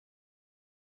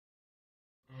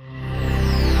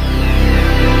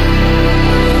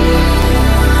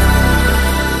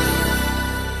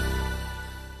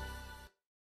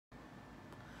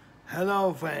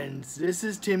Hello friends, this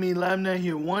is Timmy Lemner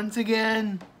here once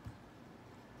again.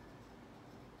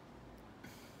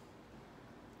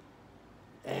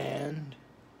 And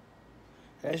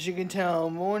as you can tell,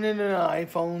 I'm wanting an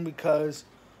iPhone because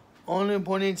only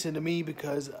important to me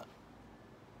because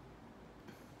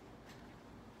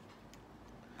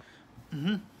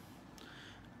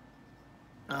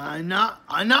I'm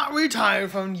not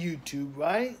retired from YouTube,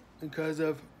 right? Because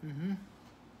of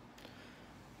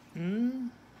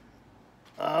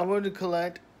I would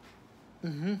collect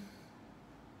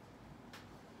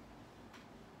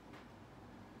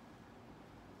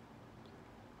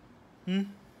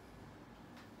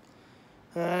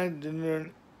I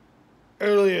did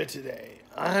earlier today.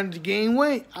 I had to gain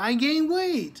weight. I gained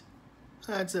weight.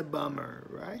 That's a bummer,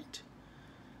 right?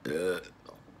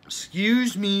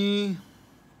 Excuse me.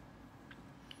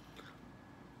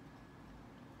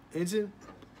 It's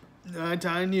a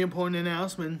tiny important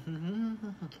announcement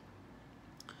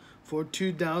for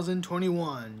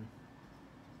 2021.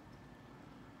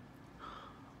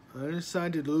 I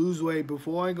decided to lose weight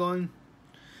before I go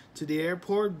to the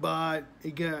airport, but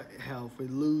it got healthy,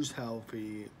 lose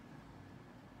healthy.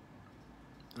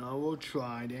 I will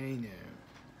try it, ain't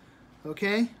it?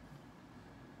 Okay?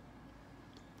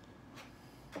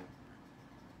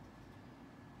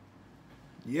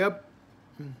 Yep.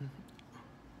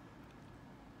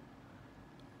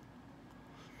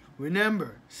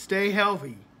 Remember, stay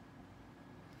healthy.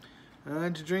 I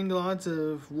had to drink lots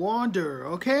of water,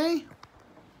 okay?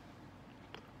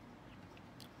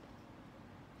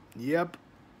 Yep.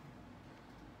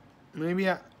 Maybe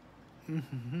I...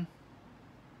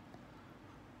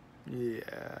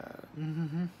 Yeah.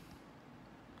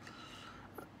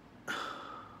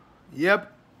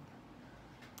 Yep.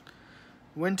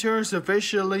 Winter's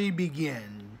officially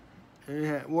begin.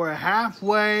 We're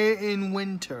halfway in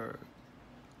winter.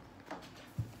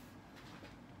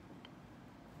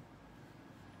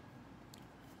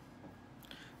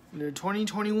 The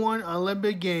 2021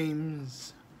 Olympic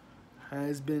Games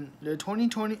has been the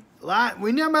 2020.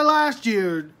 Remember last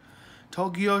year,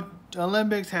 Tokyo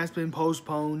Olympics has been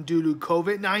postponed due to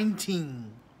COVID-19.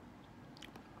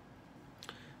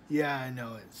 Yeah, I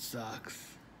know it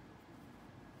sucks.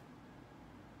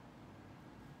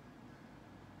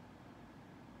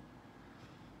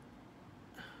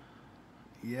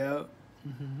 Yep.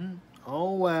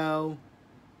 Oh well.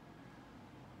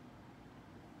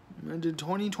 The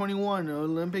 2021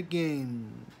 Olympic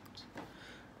Games.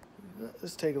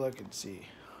 Let's take a look and see.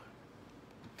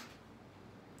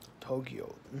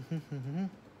 Tokyo.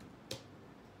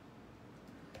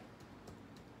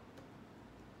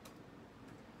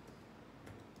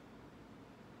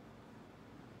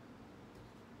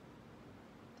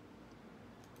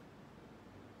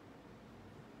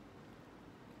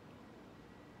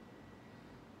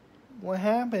 What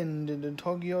happened in the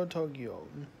Tokyo?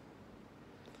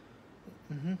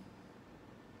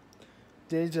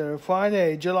 Days are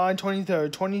Friday, July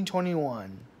 23rd,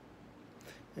 2021.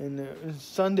 And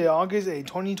Sunday, August 8th,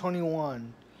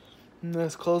 2021. And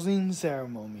there's closing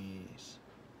ceremonies.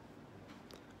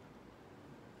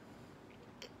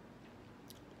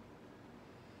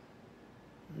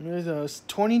 The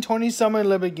 2020 Summer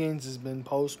Olympic Games has been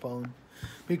postponed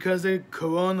because of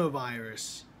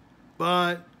coronavirus.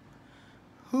 But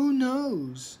who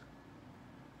knows?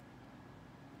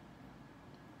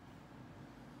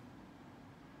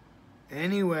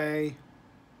 Anyway,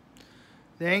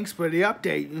 thanks for the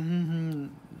update.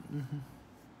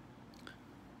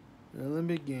 The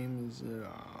Olympic Games.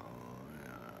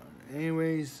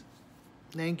 Anyways,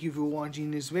 thank you for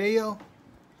watching this video.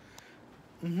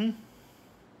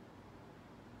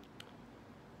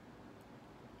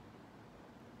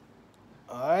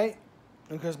 Alright,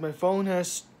 because my phone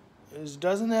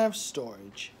doesn't have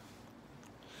storage.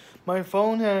 My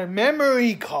phone had a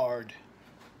memory card.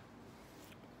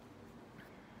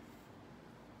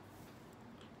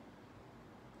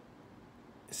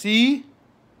 See?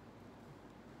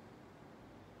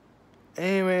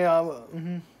 Anyway,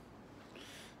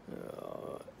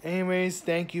 anyways,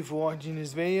 thank you for watching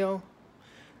this video.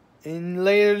 And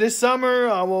later this summer,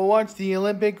 I will watch the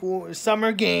Olympic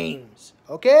Summer Games.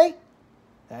 Okay?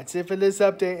 That's it for this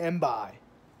update, and bye.